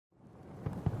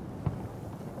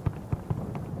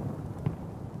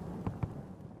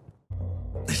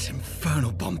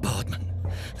infernal bombardment.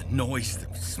 The noise,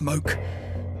 the smoke.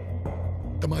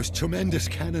 The most tremendous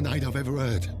cannonade I've ever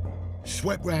heard.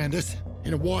 Swept round us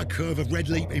in a wide curve of red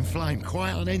leaping flame,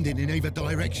 quite unending in either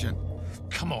direction.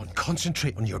 Come on,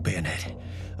 concentrate on your bayonet.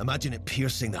 Imagine it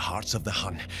piercing the hearts of the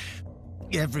Hun.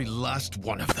 Every last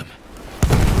one of them.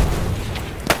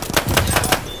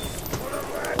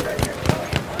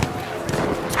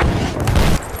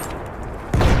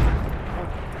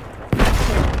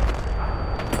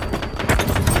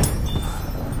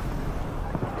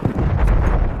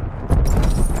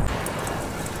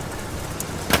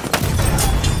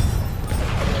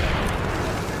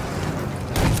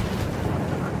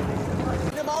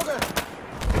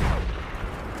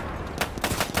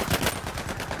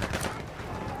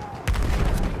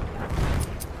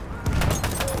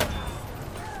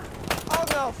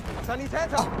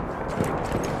 Sanitäter!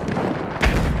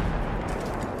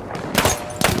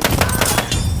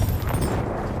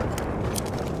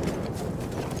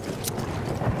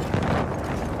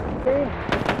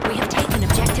 We have taken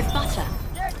objective butter.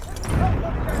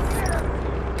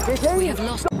 We have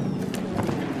lost. We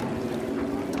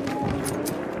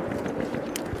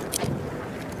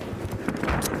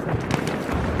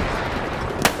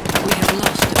have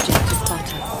lost objective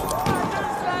butter.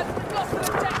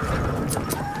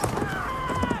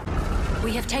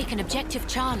 We have taken objective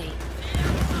Charlie.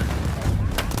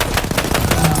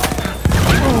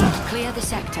 Clear the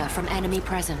sector from enemy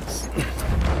presence.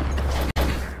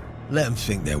 Let them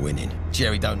think they're winning.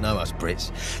 Jerry don't know us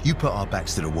Brits. You put our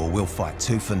backs to the wall, we'll fight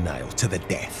tooth and nail to the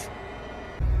death.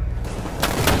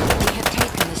 We have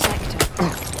taken the sector.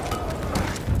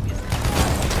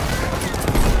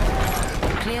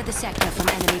 Clear the sector from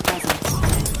enemy presence.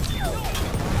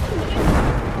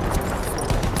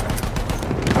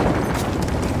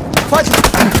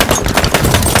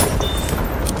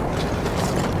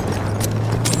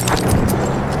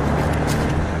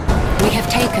 We have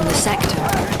taken the sector.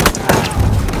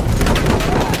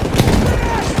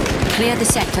 Clear the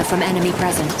sector from enemy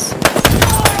presence.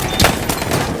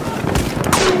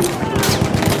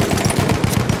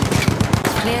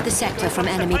 Clear the sector from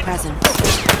enemy presence.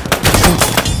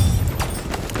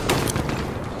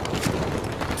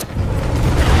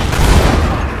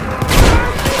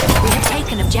 We have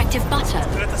taken objective butter.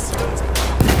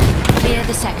 Clear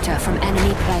the sector from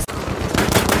enemy presence.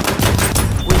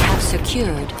 We have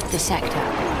secured the sector.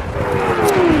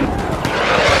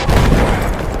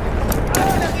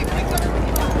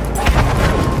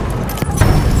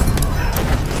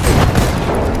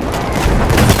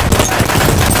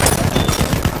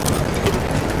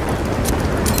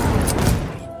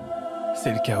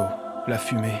 C'est le chaos, la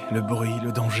fumée, le bruit,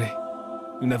 le danger.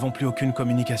 Nous n'avons plus aucune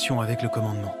communication avec le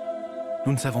commandement.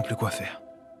 Nous ne savons plus quoi faire.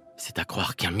 C'est à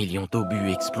croire qu'un million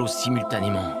d'obus explosent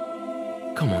simultanément.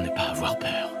 Comment ne pas avoir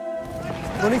peur?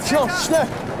 Munition, schnell!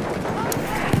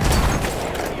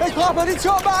 Ich brauche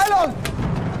Munition, Beeilung!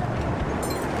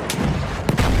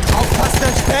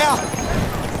 Aufpassen, Speer!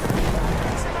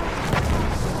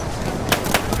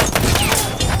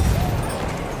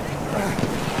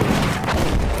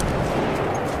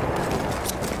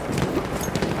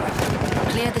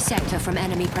 Clear the sector from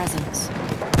enemy presence.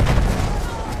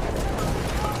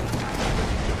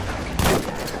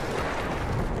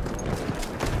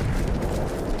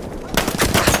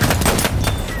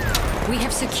 We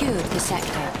have secured the sector.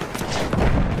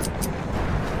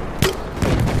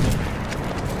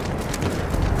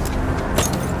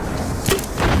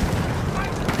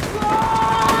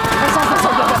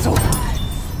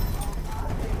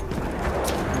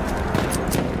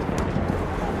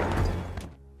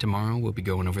 Tomorrow we'll be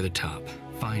going over the top,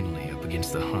 finally up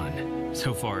against the Hun.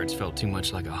 So far it's felt too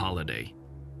much like a holiday.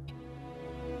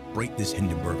 Break this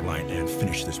Hindenburg line and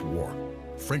finish this war.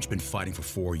 French been fighting for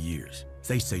 4 years.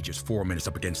 They say just 4 minutes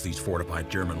up against these fortified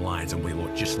German lines and we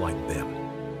look just like them.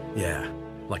 Yeah,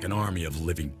 like an army of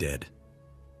living dead.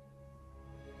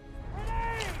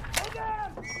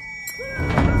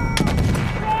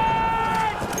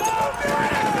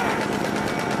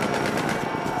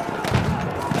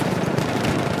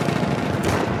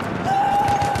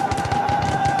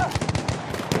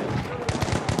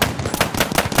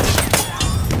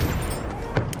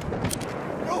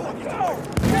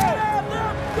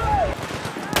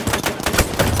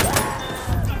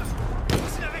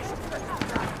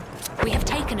 We have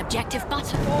taken objective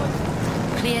butter.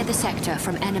 Clear the sector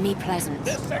from enemy presence.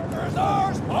 This sector is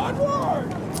ours!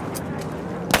 Onward!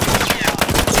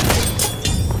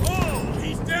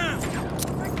 He's down!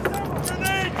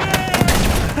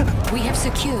 We have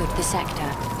secured the sector.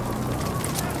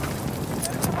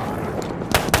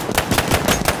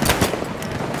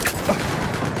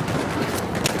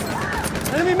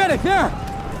 medic, here!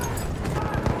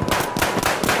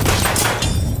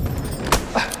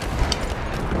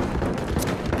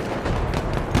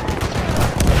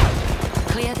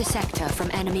 Clear the sector from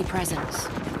enemy presence.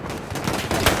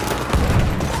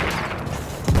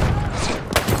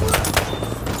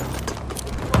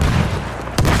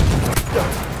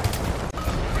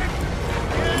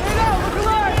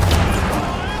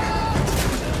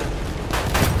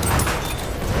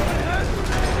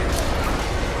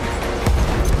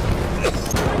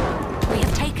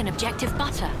 Objective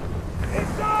butter.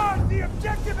 It's on! The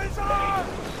objective is on!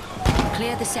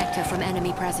 Clear the sector from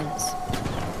enemy presence.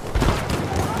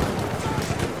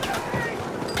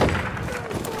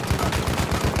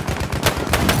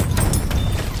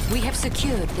 We have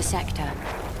secured the sector.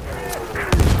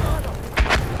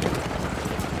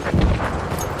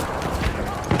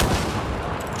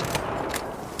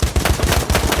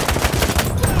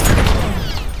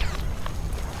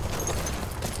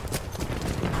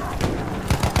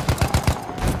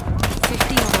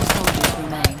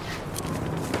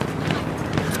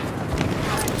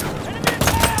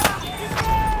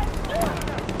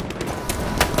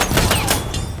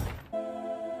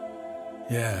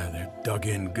 Yeah, they're dug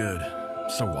in good.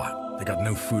 So what? They got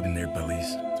no food in their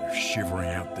bellies. They're shivering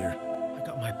out there. I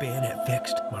got my bayonet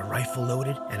fixed, my rifle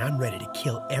loaded, and I'm ready to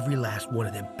kill every last one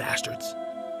of them bastards.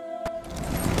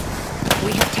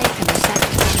 We have taken the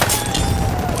sector.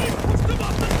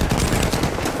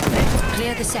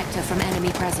 Clear the sector from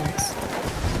enemy presence.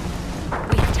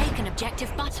 We have taken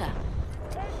objective butter.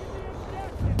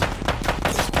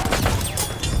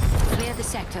 Clear the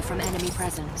sector from enemy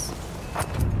presence.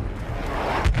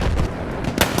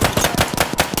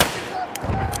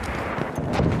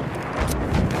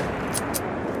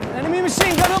 Enemy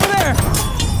machine gun over there!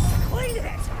 Clean it!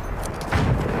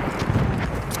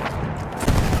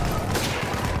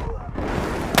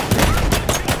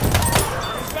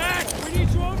 Back! We need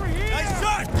you over here! Nice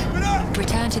shot! Keep it up!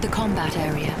 Return to the combat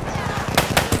area.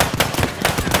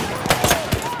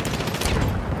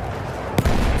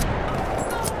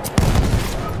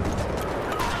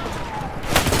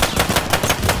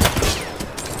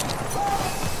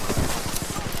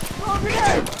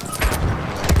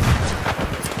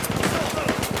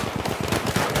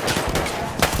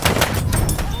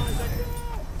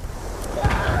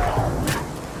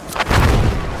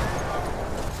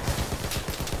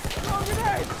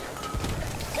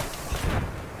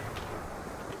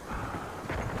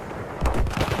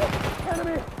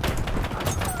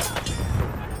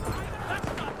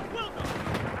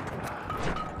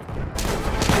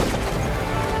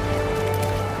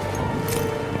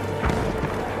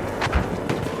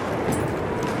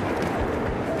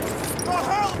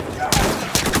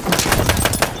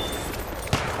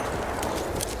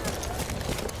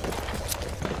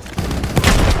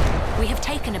 We have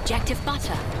taken objective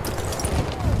butter.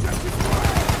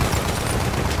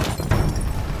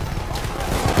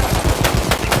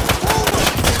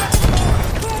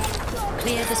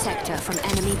 Clear the sector from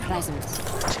enemy presence.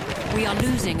 We are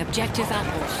losing objective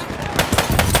apples.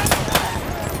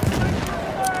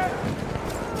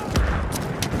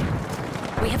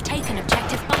 We have taken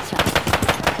objective butter.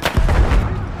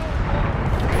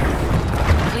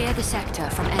 Clear the sector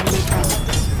from enemy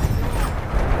presence.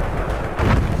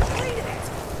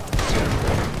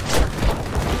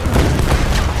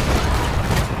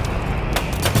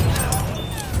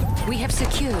 We have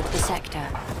secured the sector.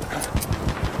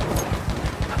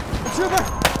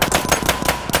 Trooper!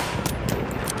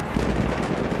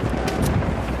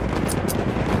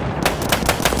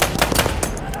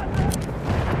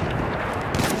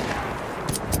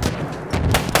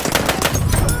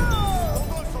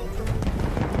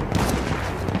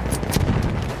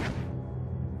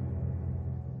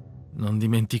 Non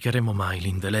dimenticheremo mai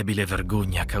l'indelebile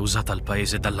vergogna causata al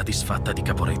paese dalla disfatta di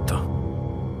Caporetto.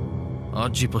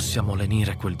 Oggi possiamo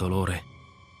lenire quel dolore,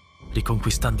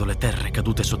 riconquistando le terre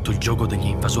cadute sotto il giogo degli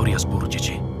invasori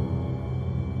asburgici.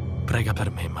 Prega per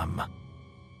me, mamma.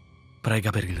 Prega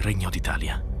per il Regno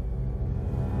d'Italia.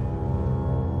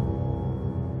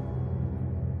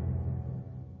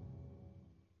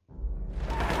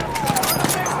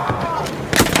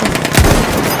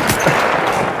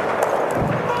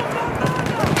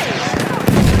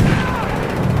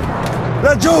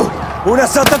 Laggiù! Un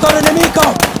assaltatore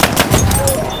nemico!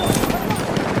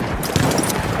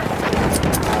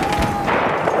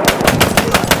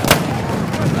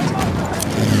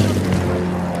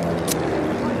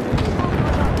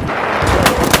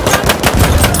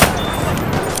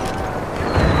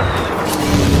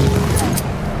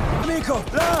 Nemico,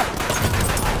 là!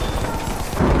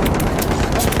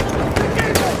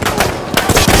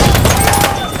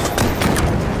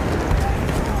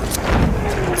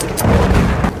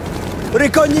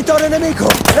 Ricognitore nemico!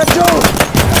 Laggiù!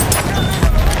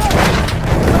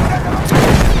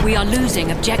 We are losing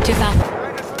objective Alpha.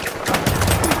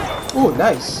 Ooh,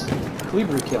 nice.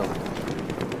 Kolibri kill.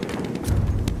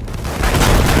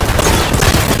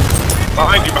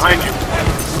 Behind you, behind you.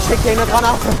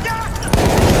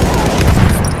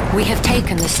 We have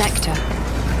taken the sector.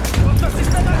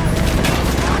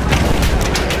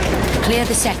 Clear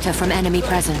the sector from enemy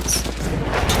presence.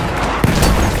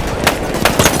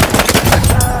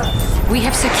 We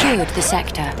have secured the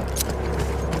sector.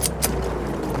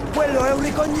 Quello è un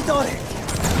ricognitore!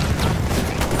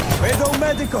 Vedo un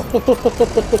medico!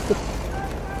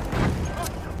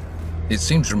 It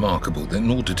seems remarkable that in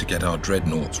order to get our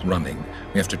dreadnoughts running,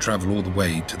 we have to travel all the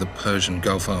way to the Persian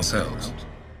Gulf ourselves.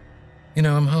 You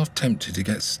know, I'm half tempted to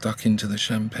get stuck into the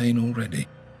champagne already.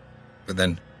 But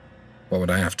then, what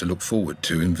would I have to look forward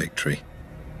to in victory?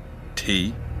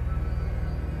 Tea?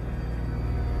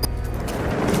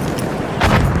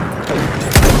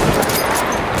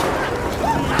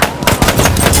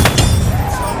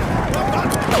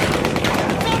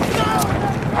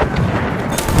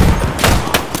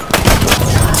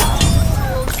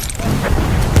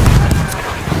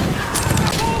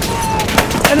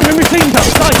 Enemy machine gun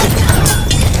sighted!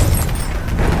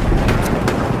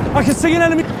 I can see an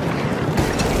enemy...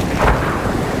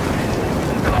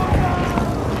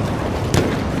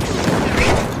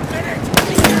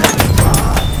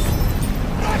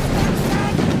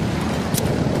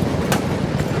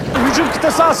 Hücum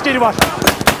kıtası askeri var.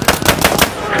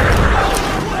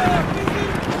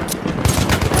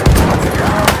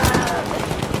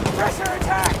 Pressure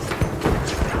attacks!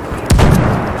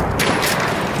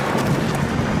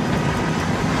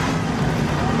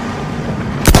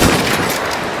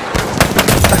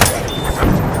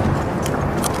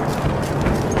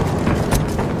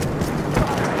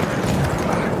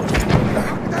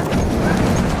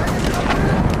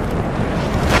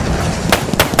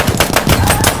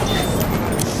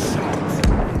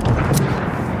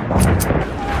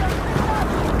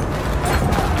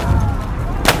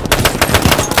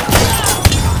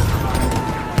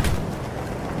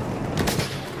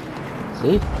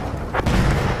 See?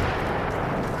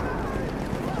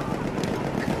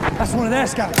 That's one of their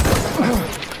scouts.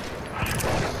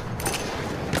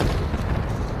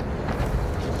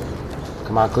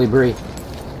 Come on, Kolibri.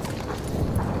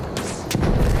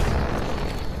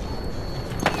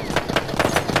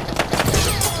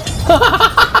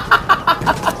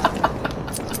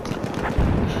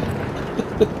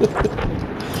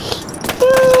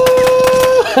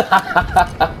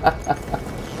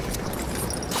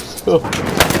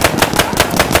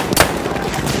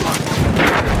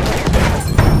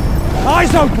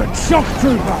 Eyes open! Shock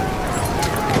trooper!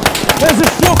 There's a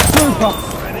shock trooper!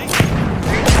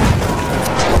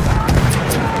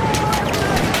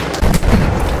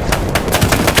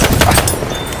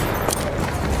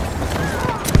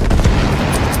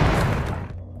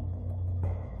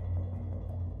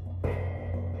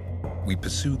 We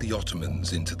pursue the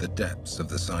Ottomans into the depths of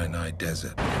the Sinai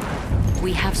Desert.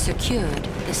 We have secured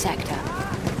the sector.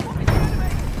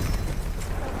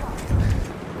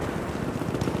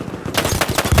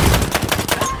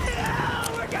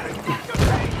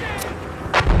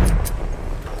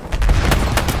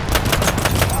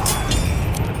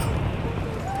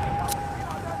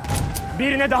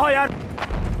 Birine daha yer...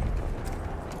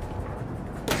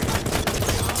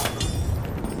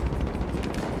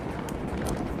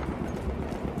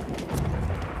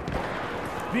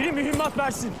 Biri mühimmat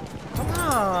versin.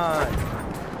 Aman!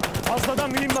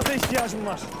 Fazladan mühimmata ihtiyacım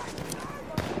var.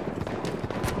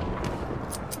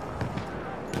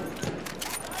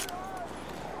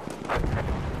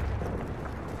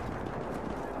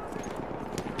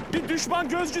 Bir düşman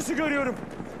gözcüsü görüyorum.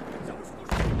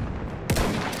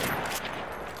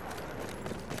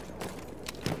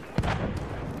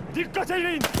 Dikkat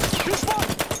eyleyin! Düşman!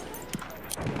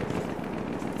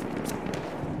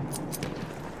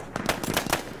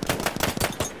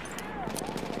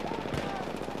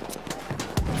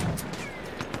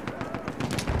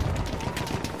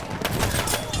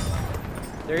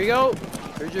 There you go.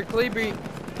 There's your Kolibri.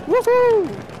 Woohoo!